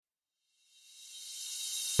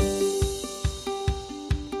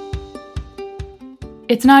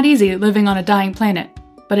It's not easy living on a dying planet,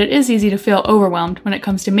 but it is easy to feel overwhelmed when it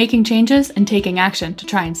comes to making changes and taking action to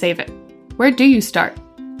try and save it. Where do you start?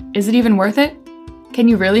 Is it even worth it? Can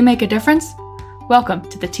you really make a difference? Welcome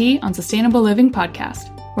to the Tea on Sustainable Living podcast,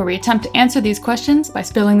 where we attempt to answer these questions by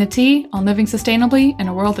spilling the tea on living sustainably in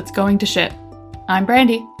a world that's going to shit. I'm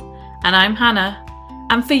Brandy. And I'm Hannah.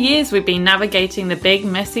 And for years we've been navigating the big,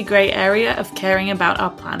 messy grey area of caring about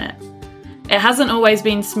our planet. It hasn't always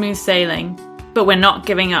been smooth sailing, but we're not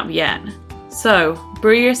giving up yet. So,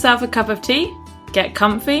 brew yourself a cup of tea, get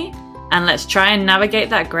comfy, and let's try and navigate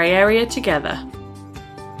that grey area together.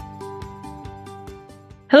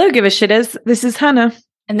 Hello, Give a Shitters. This is Hannah.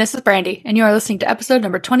 And this is Brandy, and you are listening to episode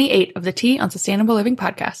number 28 of the Tea on Sustainable Living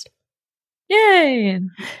podcast. Yay!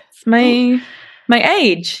 It's my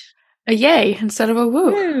age. A yay instead of a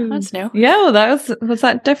woo. That's new. Yeah, well, was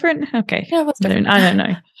that different? Okay. Yeah, what's different? I don't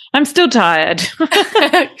know. I'm still tired.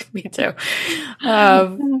 Me too.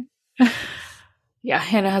 Yeah,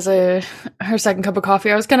 Hannah has her second cup of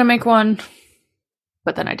coffee. I was going to make one,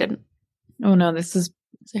 but then I didn't. Oh, no, this is...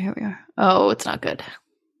 So here we are. Oh, it's not good.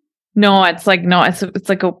 No, it's like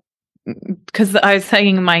a... Because I was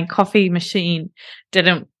saying my coffee machine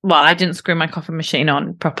I didn't screw my coffee machine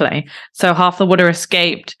on properly. So half the water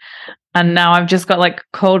escaped. And now I've just got like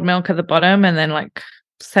cold milk at the bottom and then like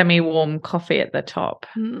semi-warm coffee at the top.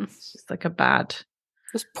 It's just like a bad...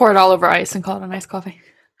 Just pour it all over ice and call it an iced coffee.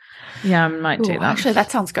 Yeah, I might do that. Actually, that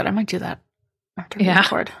sounds good. I might do that after we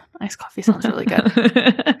record. Iced coffee sounds really good.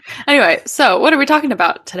 Anyway, so what are we talking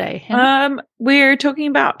about today? We're talking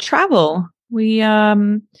about travel. We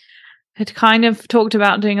had kind of talked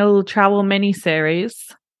about doing a little travel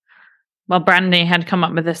mini-series. Well, Brandy had come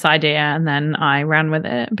up with this idea and then I ran with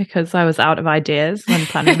it because I was out of ideas when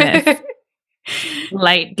planning this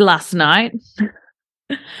late last night.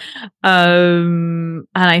 And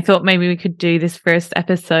I thought maybe we could do this first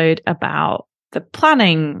episode about the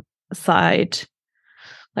planning side,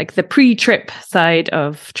 like the pre-trip side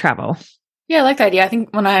of travel. Yeah, I like the idea. I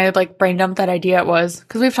think when I brain dumped that idea, it was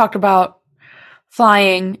because we've talked about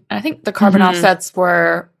flying, and I think the carbon offsets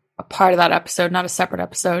were a part of that episode, not a separate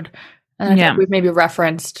episode. And I think we've maybe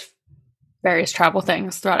referenced various travel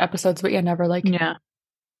things throughout episodes, but never at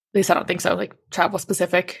least I don't think so, travel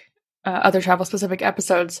specific, other travel specific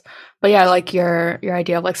episodes. But yeah, your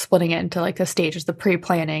idea of splitting it into the stages, the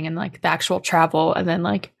pre-planning and the actual travel, and then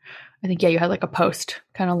I think you had a post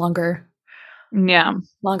kind of longer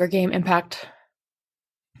game impact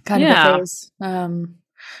kind of a phase.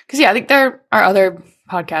 Because I think there are other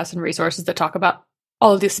podcasts and resources that talk about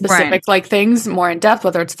all of these specific things more in depth,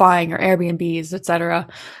 whether it's flying or Airbnbs, etc.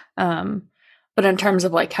 But in terms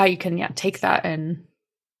of how you can take that and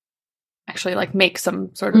actually make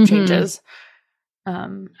some sort of changes.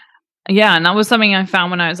 And that was something I found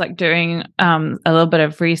when I was doing a little bit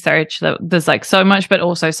of research, that there's so much, but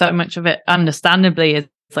also so much of it understandably is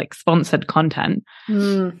sponsored content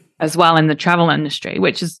as well in the travel industry,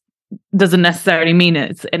 which doesn't necessarily mean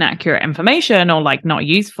it's inaccurate information or not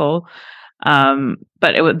useful.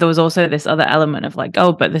 But there was also this other element of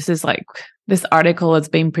but this is this article has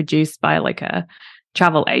been produced by a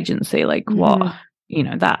travel agency, what,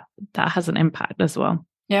 that has an impact as well.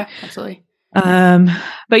 Yeah, absolutely.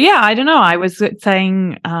 But yeah, I don't know. I was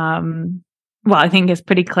saying, I think it's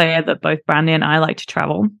pretty clear that both Brandy and I like to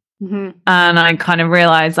travel. And I kind of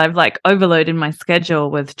realized I've overloaded my schedule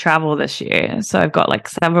with travel this year. So I've got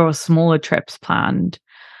several smaller trips planned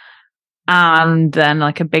and then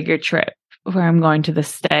a bigger trip where I'm going to the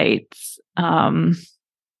States. And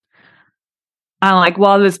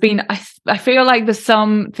while there's been, I feel there's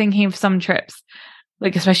thinking of some trips,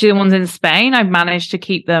 especially the ones in Spain, I've managed to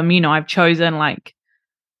keep them, I've chosen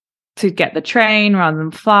to get the train rather than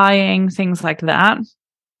flying, things like that.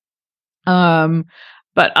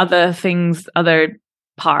 But other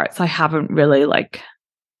parts, I haven't really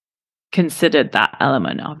considered that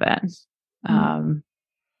element of it.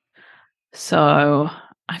 So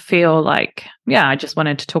I feel I just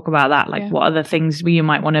wanted to talk about that. What are the things you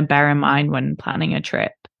might want to bear in mind when planning a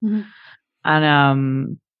trip?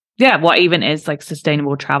 And what even is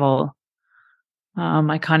sustainable travel?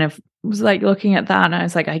 I kind of was looking at that and I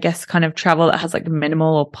was I guess kind of travel that has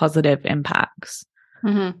minimal or positive impacts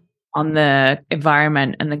on the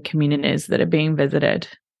environment and the communities that are being visited.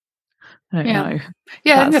 I don't know.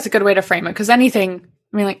 Yeah, I think that's a good way to frame it, because anything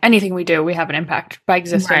we do, we have an impact by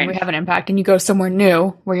existing. We have an impact, and you go somewhere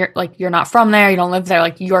new where you're not from there, you don't live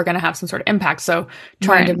there, you're going to have some sort of impact. So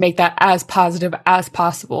trying to make that as positive as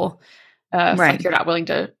possible. If you're not willing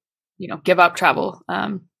to, give up travel,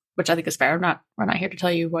 which I think is fair. We're not here to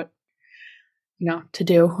tell you what, to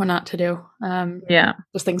do or not to do.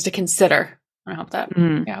 Just things to consider. I hope that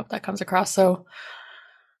I hope that comes across. So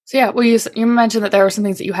yeah, well, you mentioned that there were some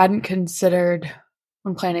things that you hadn't considered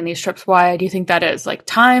when planning these trips. Why do you think that is? Like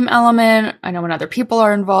time element? I know when other people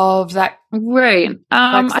are involved, that right.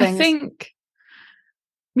 I think,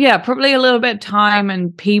 yeah, probably a little bit of time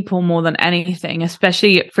and people more than anything,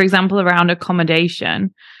 especially, for example, around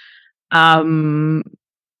accommodation. Like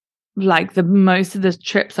most of the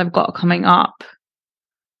trips I've got coming up,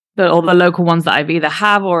 all the local ones that I've either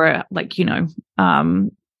have or like, you know,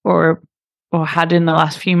 or had in the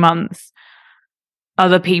last few months,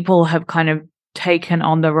 other people have kind of taken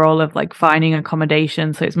on the role of like finding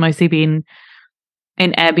accommodation. So it's mostly been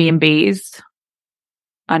in Airbnbs.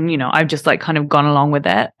 And, you know, I've just like kind of gone along with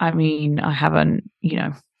it. I mean, I haven't,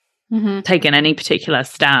 you know, taken any particular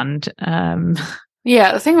stand.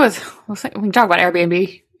 Yeah, the thing with, when we talk about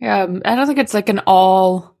Airbnb, I don't think it's like an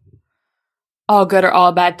all good or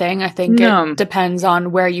all bad thing. I think it depends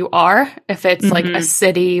on where you are. If it's like a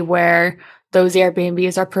city where those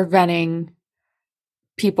Airbnbs are preventing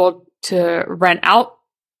people to rent out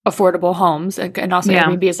affordable homes, and also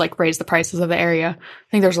Airbnb is like raise the prices of the area. I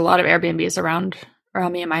think there's a lot of Airbnbs around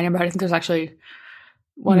me in my neighborhood. I think there's actually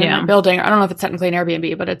one in my building. I don't know if it's technically an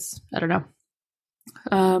Airbnb, but I don't know.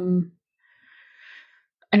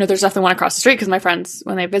 I know there's definitely one across the street because my friends,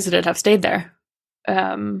 when they visited, have stayed there.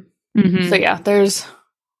 So yeah, there's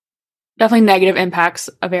definitely negative impacts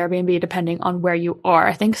of Airbnb depending on where you are.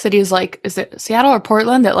 I think cities like, is it Seattle or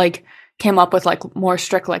Portland that like came up with like more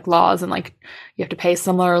strict like laws and like you have to pay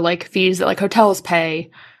similar like fees that like hotels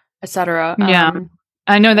pay, etc. Yeah,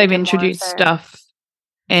 I know they've introduced stuff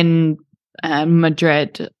in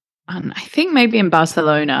Madrid and I think maybe in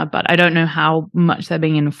Barcelona, but I don't know how much they're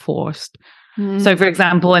being enforced. So, for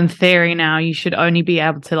example, in theory now, you should only be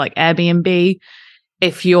able to like Airbnb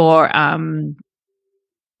if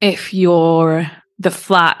the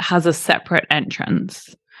flat has a separate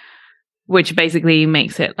entrance, which basically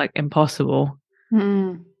makes it like impossible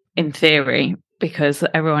in theory because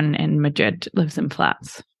everyone in Madrid lives in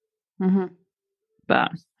flats.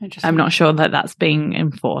 But I'm not sure that that's being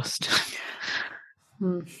enforced.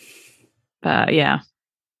 But yeah.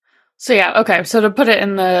 So yeah, okay. So to put it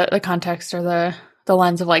in the context or the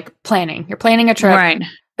lens of like planning, you're planning a trip. Right.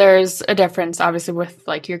 There's a difference, obviously, with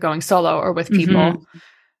like you're going solo or with people.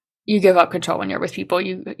 You give up control when you're with people.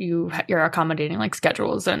 You're accommodating like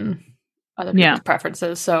schedules and other people's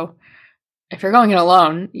preferences. So if you're going it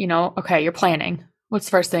alone, you know, okay, you're planning. What's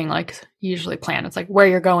the first thing like you usually plan? It's like where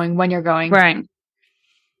you're going, when you're going. Right.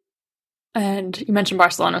 And you mentioned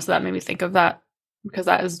Barcelona, so that made me think of that because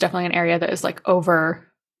that is definitely an area that is like over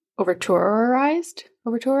touristed.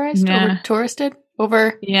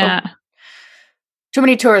 Too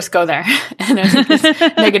many tourists go there, and I think it's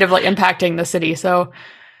negatively impacting the city. So,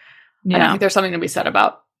 I think there's something to be said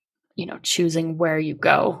about, you know, choosing where you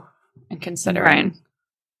go and considering. Right.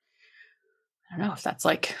 I don't know if that's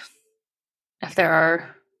like if there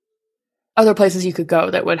are other places you could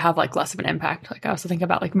go that would have like less of an impact. Like I also think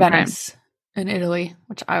about like Venice in Italy,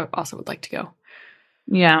 which I also would like to go.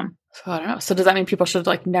 Yeah. So I don't know. So does that mean people should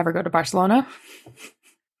like never go to Barcelona?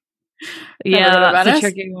 Yeah, that's a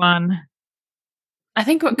tricky one. I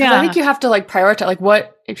think I think you have to like prioritize like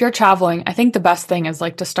what if you're traveling. I think the best thing is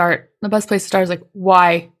like the best place to start is like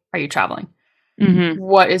why are you traveling?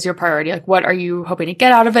 What is your priority? Like what are you hoping to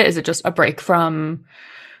get out of it? Is it just a break from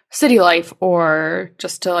city life or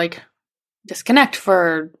just to like disconnect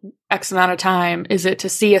for X amount of time? Is it to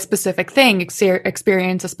see a specific thing,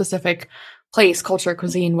 experience a specific place, culture,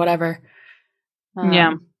 cuisine, whatever? And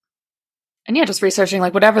yeah, just researching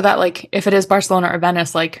like whatever that like if it is Barcelona or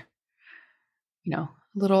Venice, like, you know,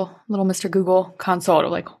 little Mr. Google consult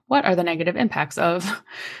of like what are the negative impacts of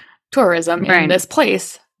tourism in this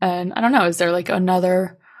place? And I don't know, is there like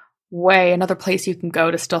another place you can go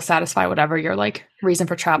to still satisfy whatever your like reason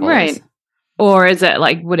for travel is? Or is it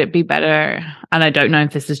like, would it be better? And I don't know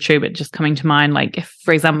if this is true, but just coming to mind, like if,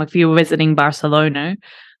 for example, if you were visiting Barcelona,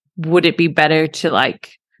 would it be better to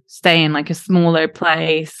like stay in like a smaller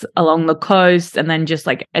place along the coast and then just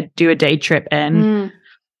like do a day trip in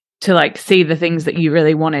to like see the things that you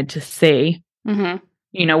really wanted to see? You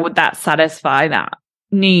know, would that satisfy that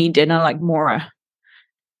need in a like more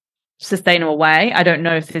sustainable way? I don't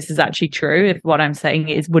know if this is actually true, if what I'm saying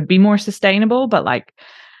is would be more sustainable, but like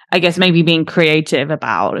I guess maybe being creative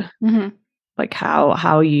about like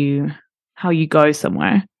how you go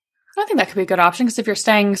somewhere. I think that could be a good option because if you're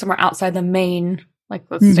staying somewhere outside the main, like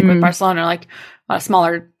let's stick with Barcelona, like a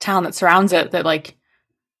smaller town that surrounds it that like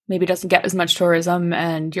maybe doesn't get as much tourism,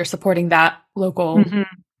 and you're supporting that local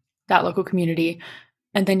community,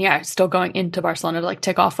 And then, yeah, still going into Barcelona to like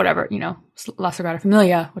tick off whatever, La Sagrada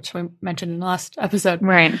Familia, which we mentioned in the last episode.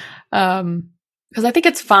 Right. Because I think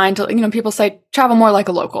it's fine to, people say travel more like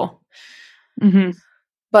a local. Mm-hmm.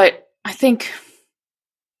 But I think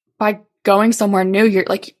by going somewhere new, you're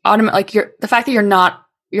like the fact that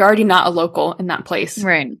you're already not a local in that place.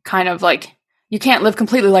 Right. Kind of like you can't live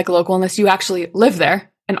completely like a local unless you actually live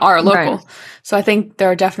there and are a local. Right. So I think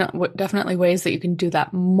there are definitely ways that you can do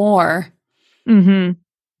that more. Mm-hmm.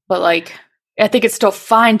 But like, I think it's still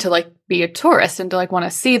fine to like be a tourist and to like want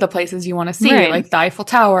to see the places you want to see, like the Eiffel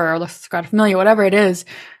Tower or La Sagrada Familia, whatever it is.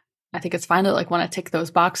 I think it's fine to like want to tick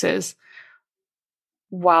those boxes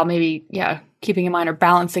while maybe, keeping in mind or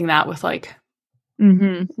balancing that with like,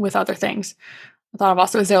 with other things. I thought of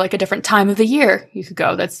also, is there like a different time of the year you could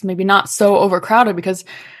go that's maybe not so overcrowded? Because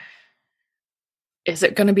is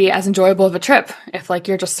it going to be as enjoyable of a trip if like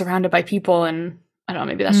you're just surrounded by people and I don't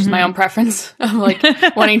know, maybe that's just my own preference of like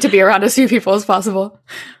wanting to be around as few people as possible.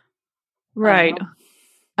 Right.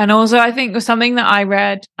 And also I think something that I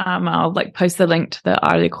read, I'll like post the link to the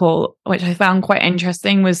article, which I found quite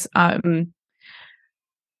interesting, was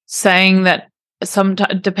saying that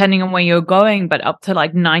depending on where you're going, but up to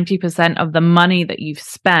like 90% of the money that you've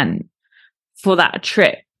spent for that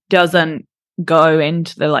trip doesn't go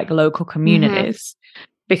into the like local communities,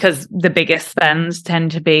 because the biggest spends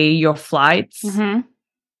tend to be your flights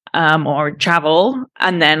or travel,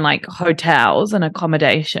 and then like hotels and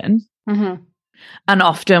accommodation. And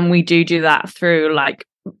often we do that through like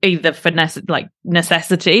either for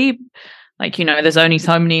necessity, like there's only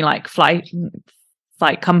so many like flight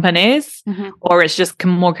companies, or it's just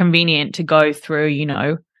more convenient to go through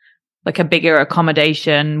like a bigger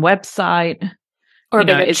accommodation website or a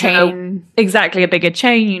bigger chain. Exactly, a bigger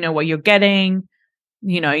chain. You know what you're getting.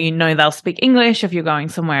 They'll speak English if you're going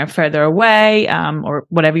somewhere further away, or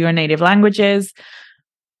whatever your native language is.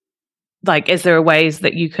 Like, is there ways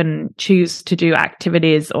that you can choose to do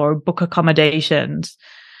activities or book accommodations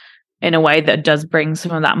in a way that does bring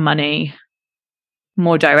some of that money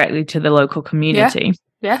more directly to the local community?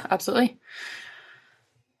 Yeah, absolutely.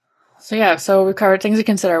 So we covered things to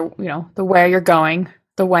consider, the where you're going,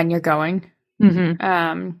 the when you're going.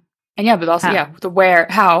 And but also, the where,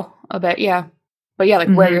 how a bit. But like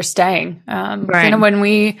where you're staying. Right. When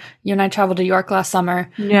you and I traveled to York last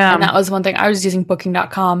summer, and that was one thing. I was using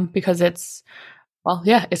booking.com because it's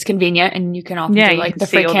convenient and you can often do like the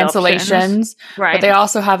free cancellations. Right. But they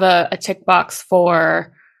also have a tick box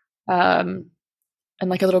for, and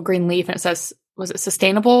like a little green leaf, and it says, was it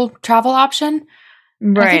sustainable travel option?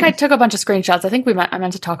 Right. I think I took a bunch of screenshots. I think I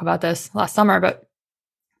meant to talk about this last summer,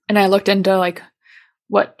 and I looked into like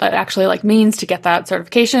what that actually like means to get that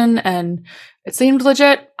certification, and it seemed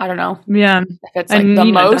legit. I don't know. Yeah. If it's like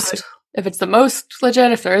if it's the most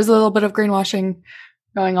legit, if there is a little bit of greenwashing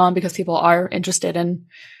going on because people are interested in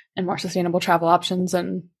more sustainable travel options.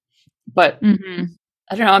 But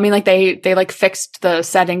I don't know. I mean, like they like fixed the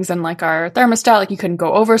settings and like our thermostat, like you couldn't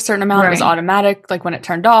go over a certain amount. Right. It was automatic, like when it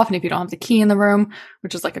turned off, and if you don't have the key in the room,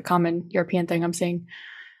 which is like a common European thing I'm seeing.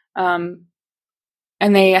 And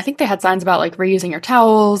I think they had signs about like reusing your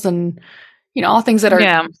towels and, all things that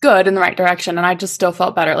are good in the right direction. And I just still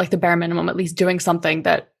felt better, like the bare minimum, at least doing something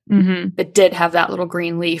that that did have that little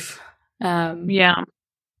green leaf.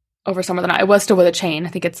 Over some of the night. It was still with a chain. I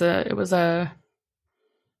think it was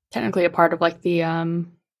technically a part of like the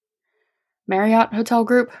Marriott hotel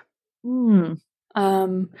group. I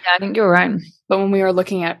think you're right. But when we were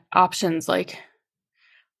looking at options, like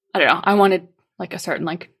I don't know, I wanted like a certain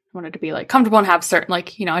wanted to be like comfortable and have certain I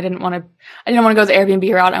didn't want to go the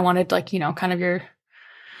Airbnb route. I wanted like kind of your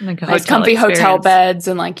like a nice comfy hotel beds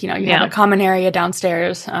and like you have a common area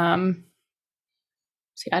downstairs. I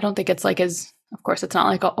don't think it's like as, of course it's not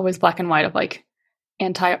like always black and white of like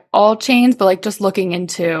anti all chains, but like just looking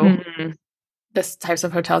into this types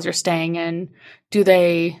of hotels you're staying in, do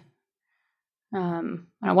they one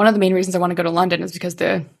of the main reasons I want to go to London is because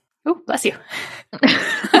bless you.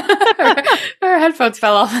 Her headphones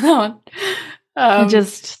fell off on that one. I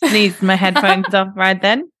just sneezed my headphones off right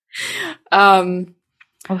then. One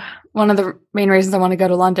of the main reasons I want to go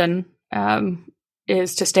to London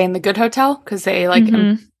is to stay in the good hotel, because they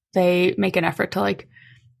they make an effort to like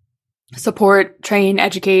support, train,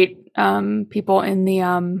 educate people in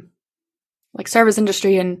the like service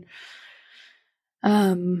industry, and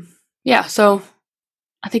so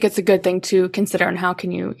I think it's a good thing to consider. And how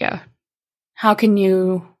can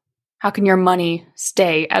your money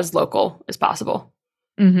stay as local as possible?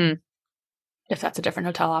 If that's a different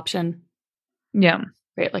hotel option.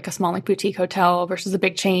 Right, like a small like boutique hotel versus a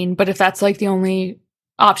big chain. But if that's like the only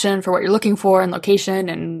option for what you're looking for and location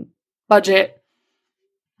and budget,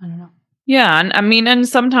 Yeah, and I mean, and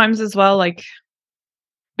sometimes as well, like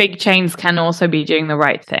big chains can also be doing the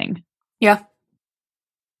right thing. Yeah.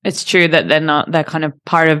 It's true that they're kind of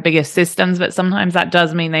part of bigger systems, but sometimes that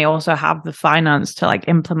does mean they also have the finance to like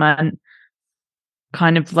implement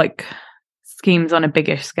kind of like schemes on a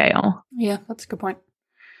bigger scale. Yeah, that's a good point.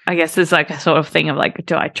 I guess it's like a sort of thing of like,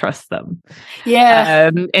 do I trust them? Yeah.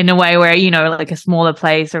 In a way where, you know, like a smaller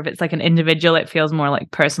place, or if it's like an individual, it feels more like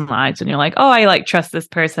personalized and you're like, oh, I like trust this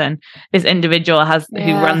person. This individual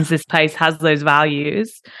who runs this place has those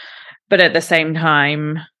values. But at the same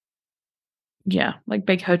time, yeah, like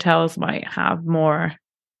big hotels might have more,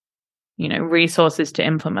 you know, resources to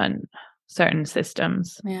implement certain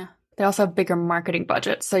systems. Yeah. They also have bigger marketing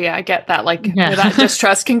budgets. So yeah, I get that, like where that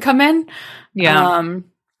distrust can come in. Yeah.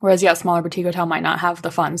 Whereas, yeah, a smaller boutique hotel might not have the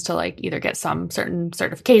funds to like either get some certain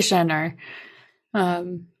certification or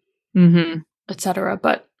et cetera.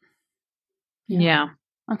 But yeah.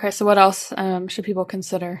 Okay, so what else should people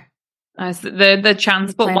consider? The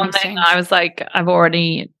transport one thing I was like, I've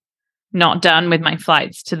already not done with my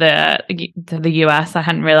flights to the US. I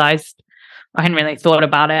hadn't really thought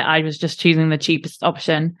about it. I was just choosing the cheapest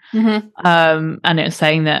option. And it was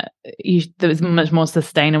saying that it was much more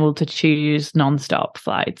sustainable to choose non-stop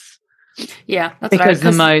flights. Yeah, that's because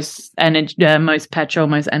the most energy, most petrol,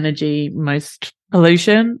 most energy, most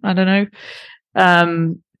pollution. I don't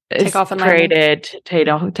know. Take off and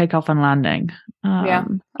landing. Yeah,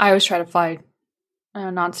 I always try to fly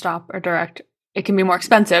non-stop or direct. It can be more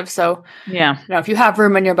expensive, so yeah, you know, if you have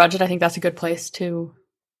room in your budget, I think that's a good place to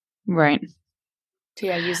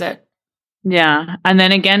use it. Yeah, and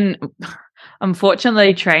then again,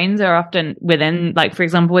 unfortunately, trains are often within, like for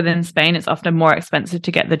example, within Spain, it's often more expensive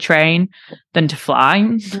to get the train than to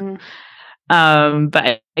fly.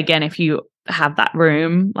 But again, if you have that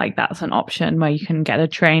room, like that's an option where you can get a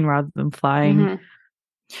train rather than flying.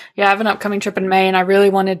 Yeah, I have an upcoming trip in May, and I really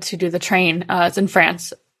wanted to do the train. It's in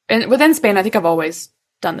France, and within Spain, I think I've always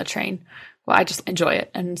done the train. Well, I just enjoy it,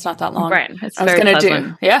 and it's not that long. Right, it's I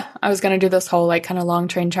was gonna do this whole like kind of long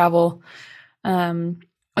train travel, at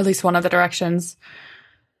least one of the directions.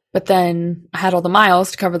 But then I had all the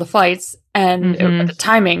miles to cover the flights, and the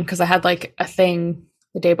timing, because I had like a thing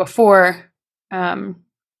the day before. I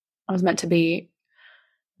was meant to be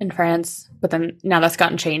in France, but then now that's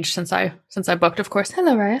gotten changed since I booked, of course.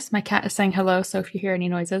 Hello, Reyes. My cat is saying hello, so if you hear any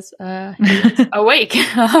noises, he's awake.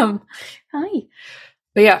 Hi.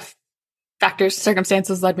 But yeah,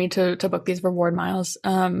 circumstances led me to book these reward miles,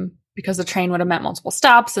 because the train would have meant multiple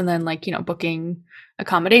stops, and then like, you know, booking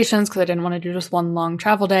accommodations because I didn't want to do just one long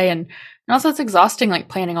travel day, and also it's exhausting, like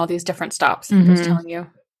planning all these different stops. I was telling you,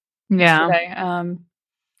 yesterday.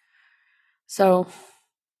 So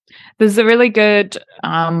there's a really good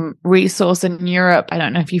resource in Europe. I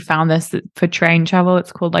don't know if you found this for train travel.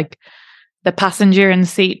 It's called like the passenger in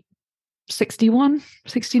seat 61,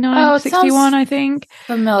 69, 61, I think.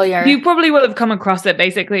 Familiar. You probably will have come across it.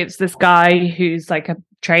 Basically, it's this guy who's like a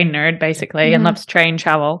train nerd, basically, and loves train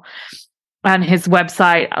travel. And his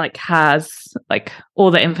website like has like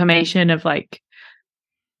all the information of like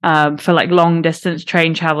for like long distance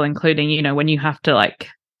train travel, including, you know, when you have to like,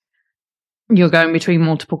 you're going between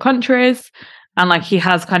multiple countries, and like he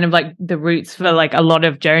has kind of like the routes for like a lot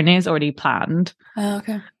of journeys already planned. Oh,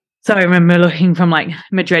 okay. So I remember looking from like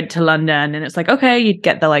Madrid to London, and it's like, okay, you'd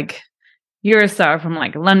get the like Eurostar from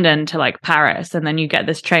like London to like Paris, and then you get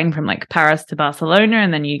this train from like Paris to Barcelona,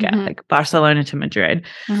 and then you get like Barcelona to Madrid,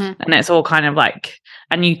 and it's all kind of like,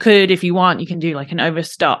 and you could, if you want, you can do like an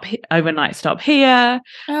overnight stop here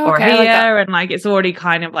or here, like and like it's already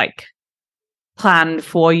kind of like planned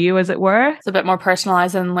for you, as it were. It's a bit more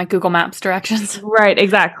personalized than like Google Maps directions. Right,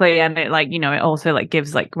 exactly. And it like, you know, it also like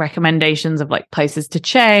gives like recommendations of like places to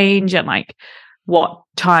change and like what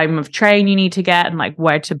time of train you need to get and like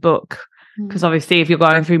where to book. Because obviously if you're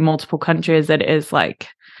going through multiple countries, it is like,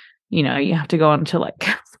 you know, you have to go on to like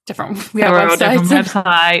different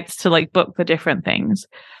websites to like book the different things.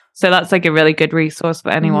 So that's like a really good resource for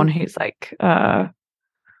anyone who's like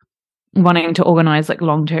wanting to organize like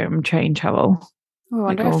long-term train travel. I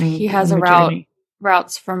wonder if he has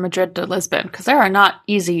routes from Madrid to Lisbon, because there are not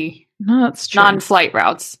easy non-flight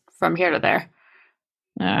routes from here to there.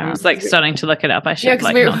 I was like starting to look it up. I should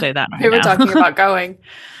not do that right now. We were talking about going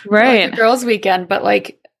right, like, the girls' weekend, but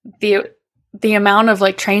like the amount of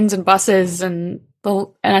like trains and buses and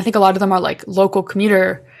I think a lot of them are like local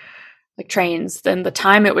commuter like trains. Then the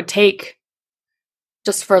time it would take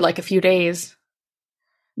just for like a few days.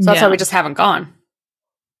 So that's why we just haven't gone.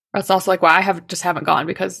 That's also like why I haven't gone,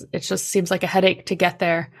 because it just seems like a headache to get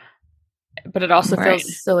there, but it also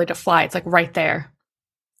feels silly to fly. It's like right there.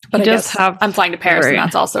 But I'm flying to Paris, and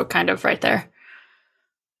that's also kind of right there.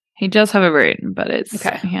 He does have a route, but it's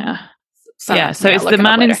okay. So it's the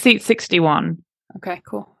man in seat 61. Okay,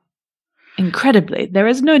 cool. Incredibly, there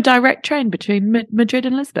is no direct train between Madrid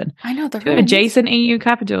and Lisbon. I know, they're two adjacent EU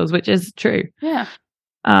capitals, which is true. Yeah.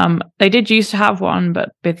 They did used to have one,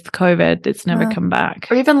 but with COVID, it's never come back.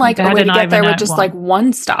 Or even like a way to get there with just like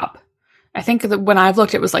one stop. I think that when I've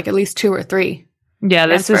looked, it was like at least 2 or 3. Yeah,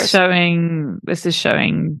 this is showing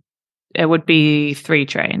it would be 3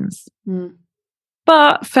 trains.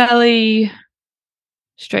 But fairly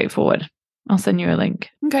straightforward. I'll send you a link.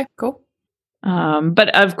 Okay, cool.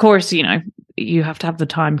 But of course, you have to have the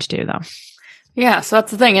time to do that. Yeah, so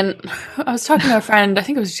that's the thing. And I was talking to a friend, I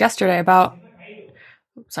think it was yesterday, about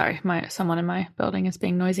someone in my building is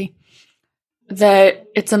being noisy. That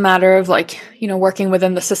it's a matter of like, working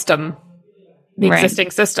within the system, the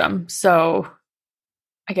existing system. So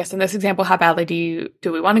I guess in this example, how badly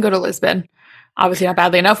do we want to go to Lisbon? Obviously not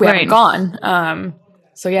badly enough. We haven't gone.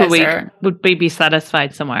 So yeah, would we be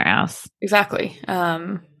satisfied somewhere else? Exactly.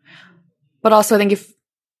 But also I think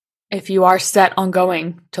if you are set on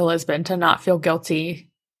going to Lisbon, to not feel guilty,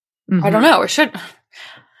 I don't know,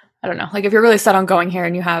 I don't know. Like if you're really set on going here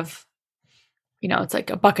and you have, it's like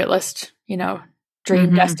a bucket list,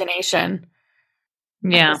 dream destination.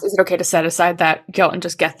 Yeah. Is it okay to set aside that guilt and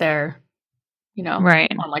just get there,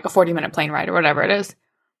 on like a 40-minute plane ride or whatever it is?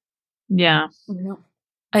 Yeah.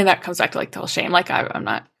 I think that comes back to like the whole shame. Like I don't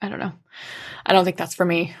know. I don't think that's for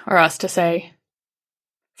me or us to say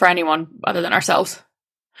for anyone other than ourselves.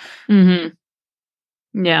 Yeah.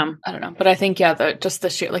 I don't know. But I think, the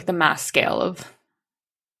sheer, like the mass scale of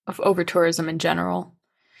over tourism in general.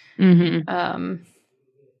 If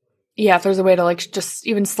there's a way to like just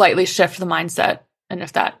even slightly shift the mindset, and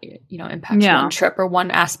if that, impacts one trip or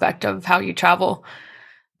one aspect of how you travel,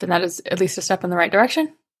 then that is at least a step in the right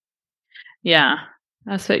direction. Yeah.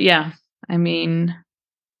 That's it. Yeah. I mean,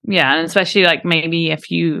 yeah. And especially like maybe it's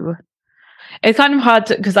kind of hard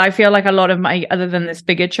because I feel like a lot of other than this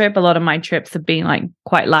bigger trip, a lot of my trips have been like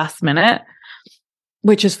quite last minute,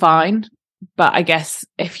 which is fine. But I guess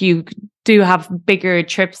if you do have bigger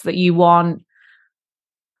trips that you want,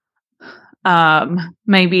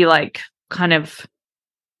 maybe like kind of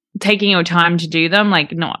taking your time to do them,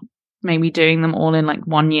 like not maybe doing them all in like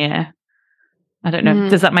 1 year. I don't know.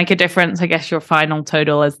 Does that make a difference? I guess your final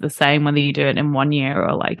total is the same whether you do it in 1 year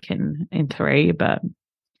or like in 3, but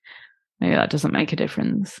maybe that doesn't make a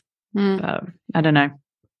difference. But I don't know.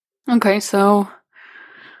 Okay, so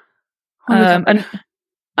and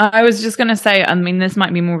I was just going to say, I mean, this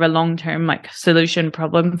might be more of a long-term like solution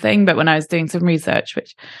problem thing, but when I was doing some research,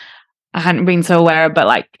 which I hadn't been so aware of, but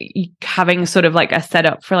like having sort of like a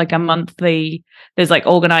setup for like a monthly, there's like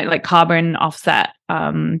organized like carbon offset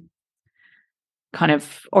kind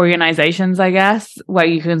of organizations, I guess, where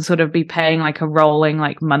you can sort of be paying like a rolling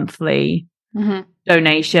like monthly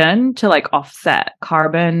donation to like offset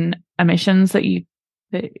carbon emissions that you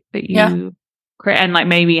create, and like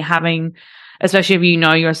maybe having, especially if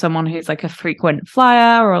you're someone who's like a frequent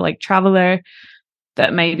flyer or like traveler,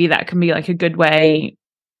 that maybe that can be like a good way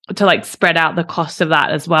to like spread out the cost of that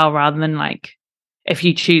as well, rather than like if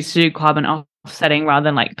you choose to do carbon offsetting, rather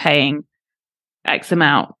than like paying X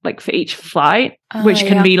amount like for each flight, which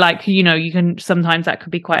can be like, you can sometimes that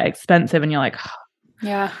could be quite expensive and you're like,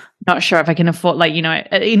 not sure if I can afford, like,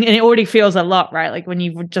 and it already feels a lot, right? Like when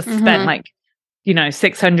you've just spent like,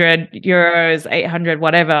 600 euros, 800,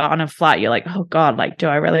 whatever on a flight, you're like, oh God, like, do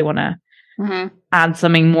I really want to add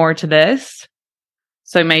something more to this?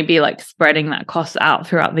 So maybe like spreading that cost out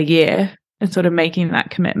throughout the year and sort of making that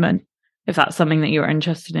commitment, if that's something that you're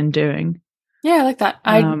interested in doing. Yeah, I like that.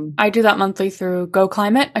 I do that monthly through Go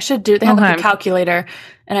Climate. I should do. They have like a calculator,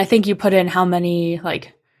 and I think you put in how many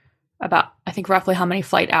roughly how many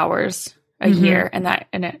flight hours a year, and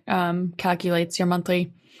it calculates your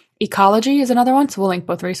monthly. Ecology is another one, so we'll link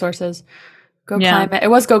both resources. Go Climate.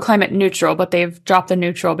 It was Go Climate Neutral, but they've dropped the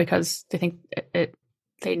neutral because they think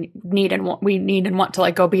we need and want to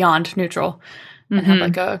like go beyond neutral and have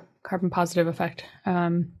like a carbon positive effect.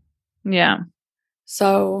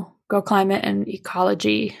 So Go Climate and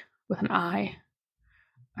Ecology with an I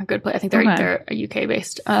are good place. I think they're UK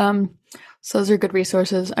based. So those are good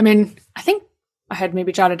resources. I mean, I think I had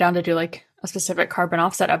maybe jotted down to do like a specific carbon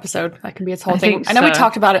offset episode. That can be its whole thing. I know we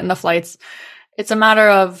talked about it in the flights. It's a matter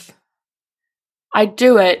of, I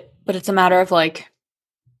do it, but it's a matter of like,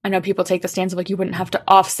 I know people take the stance of like, you wouldn't have to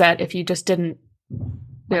offset if you just didn't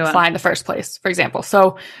fly in the first place, for example.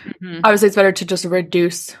 So obviously it's better to just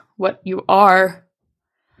reduce what you are.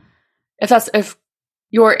 If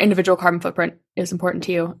your individual carbon footprint is important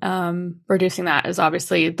to you. Reducing that is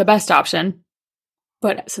obviously the best option.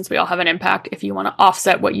 But since we all have an impact, if you want to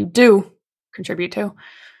offset what you do contribute to,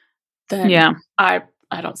 then I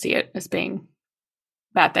don't see it as being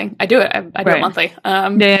a bad thing. I do it. I do it monthly.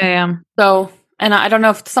 So, and I don't know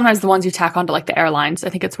if sometimes the ones you tack onto like the airlines, I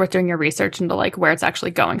think it's worth doing your research into like where it's actually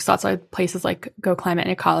going. So that's why places like Go Climate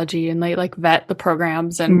and Ecology, and they like vet the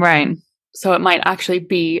programs. And so it might actually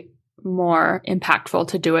be more impactful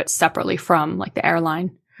to do it separately from like the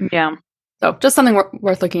airline. Yeah. So just something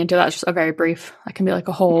worth looking into. That's just a very brief, that can be like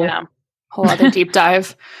a whole other deep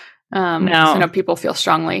dive. So I know people feel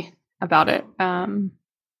strongly about it.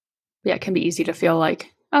 It can be easy to feel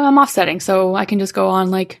like, oh, I'm offsetting, so I can just go on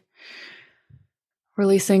like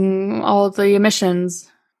releasing all of the emissions.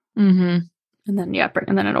 And then,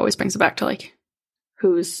 and then it always brings it back to like,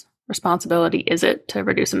 whose responsibility is it to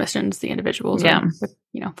reduce emissions? The individuals, with,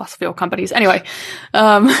 fossil fuel companies. Anyway,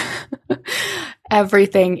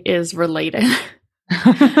 everything is related.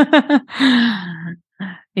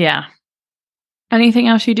 Yeah. Anything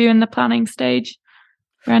else you do in the planning stage,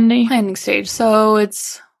 Brandy? Planning stage. So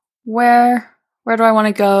it's where do I want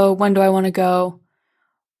to go? When do I want to go?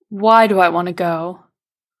 Why do I want to go?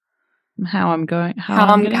 How I'm going. How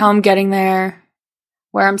I'm getting there.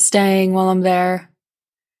 Where I'm staying while I'm there.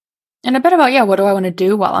 And a bit about, what do I want to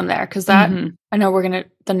do while I'm there? Because that, I know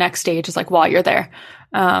the next stage is like while you're there.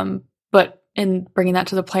 But in bringing that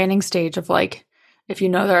to the planning stage of like, if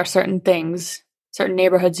there are certain things, certain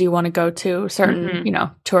neighborhoods you want to go to, certain,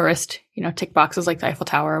 tourist, tick boxes like the Eiffel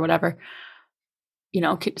Tower or whatever,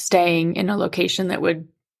 staying in a location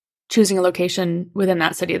choosing a location within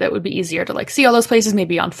that city that would be easier to like see all those places,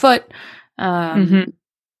 maybe on foot, or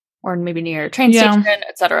maybe near a train station,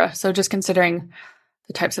 etc. So just considering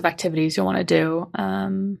the types of activities you'll want to do.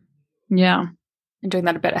 And doing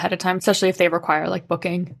that a bit ahead of time, especially if they require like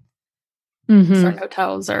booking certain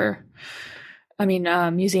hotels or,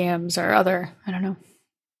 museums or other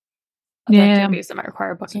activities that might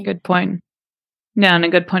require booking. Good point. Yeah, and a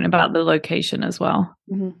good point about the location as well.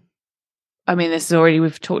 This is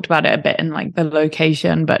we've talked about it a bit in like the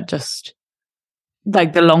location, but just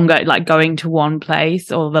like the longer, like going to one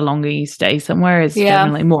place or the longer you stay somewhere is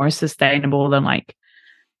generally more sustainable than like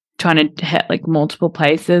trying to hit like multiple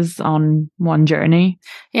places on one journey.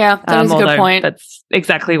 Yeah, that is a good point. That's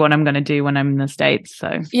exactly what I'm going to do when I'm in the States.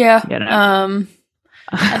 So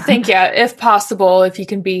I think, if possible, if you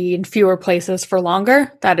can be in fewer places for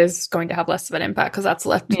longer, that is going to have less of an impact because that's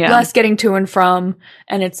less getting to and from,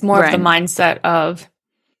 and it's more of the mindset of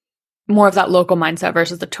more of that local mindset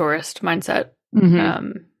versus the tourist mindset.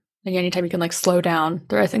 And anytime you can like slow down,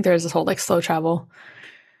 I think there's this whole like slow travel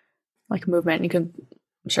like movement. You can,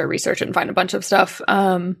 I'm sure, research it and find a bunch of stuff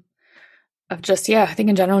of just, I think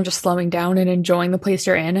in general, just slowing down and enjoying the place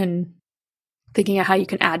you're in and thinking of how you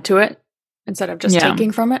can add to it instead of just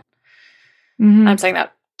taking from it. I'm saying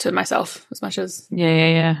that to myself as much as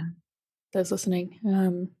those listening.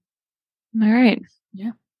 All right.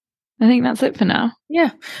 Yeah. I think that's it for now. Yeah.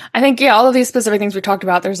 I think, all of these specific things we talked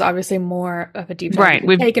about, there's obviously more of a deep dive. Right.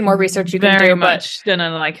 We've taken more research you can do. Very much done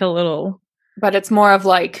like a little. But it's more of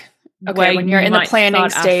like, okay, when you're in the planning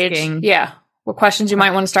stage, what questions you might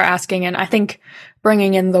want to start asking. And I think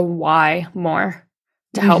bringing in the why more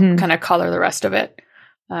to help kind of color the rest of it.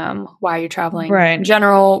 Why are you traveling in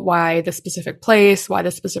general? Why the specific place? Why the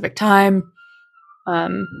specific time?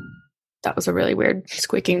 That was a really weird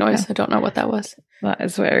squeaking noise. I don't know what that was. That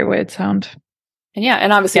is a very weird sound. And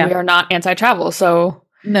and obviously we are not anti-travel, so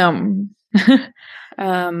no.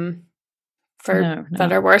 For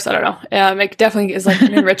better or worse, I don't know. It definitely is like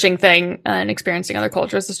an enriching thing, and experiencing other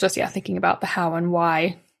cultures is just thinking about the how and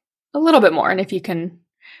why a little bit more. And if you can,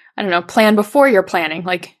 plan before you're planning,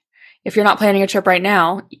 like. If you're not planning a trip right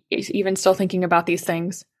now, even still thinking about these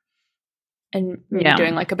things and maybe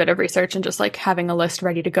doing like a bit of research and just like having a list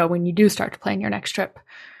ready to go when you do start to plan your next trip.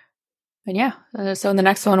 And so in the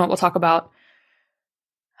next one, we'll talk about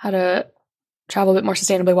how to travel a bit more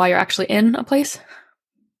sustainably while you're actually in a place.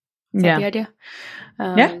 Is that the idea?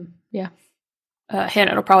 Hannah,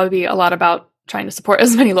 it'll probably be a lot about trying to support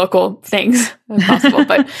as many local things as possible.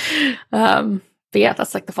 But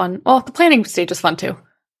that's like the fun. Well, the planning stage is fun too.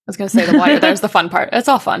 I was going to say the why there's the fun part. It's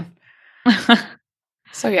all fun.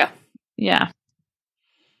 So, Yeah.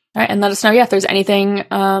 All right. And let us know, if there's anything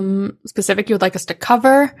specific you would like us to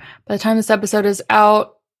cover by the time this episode is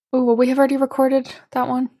out. Oh, will we have already recorded that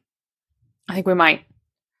one? I think we might.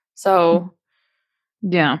 So,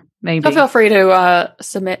 maybe. So feel free to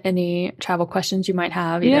submit any travel questions you might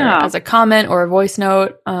have, either as a comment or a voice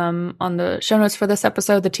note on the show notes for this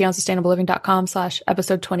episode,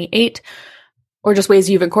 theteaonsustainableliving.com/episode 28. Or just ways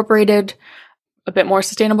you've incorporated a bit more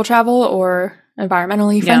sustainable travel or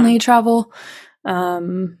environmentally friendly travel.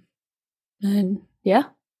 And yeah,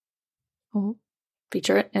 we'll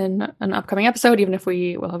feature it in an upcoming episode, even if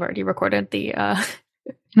we will have already recorded the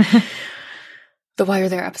the Why You're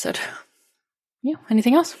There episode. Yeah.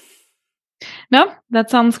 Anything else? No, that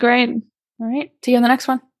sounds great. All right. See you in the next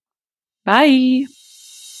one. Bye.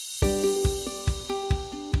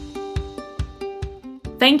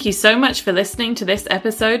 Thank you so much for listening to this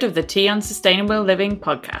episode of the Tea on Sustainable Living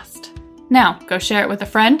podcast. Now, go share it with a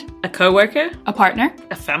friend, a coworker, a partner,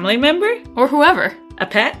 a family member, or whoever. A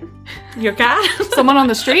pet, your cat, someone on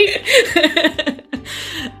the street,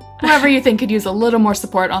 whoever you think could use a little more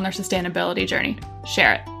support on their sustainability journey.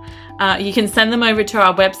 Share it. You can send them over to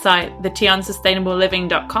our website,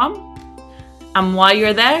 theteaonsustainableliving.com. And while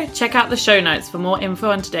you're there, check out the show notes for more info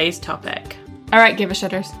on today's topic. All right, give a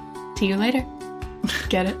shitters. See you later.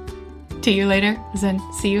 Get it? See you later, as in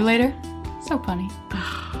see you later? So funny.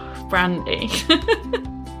 Brandy.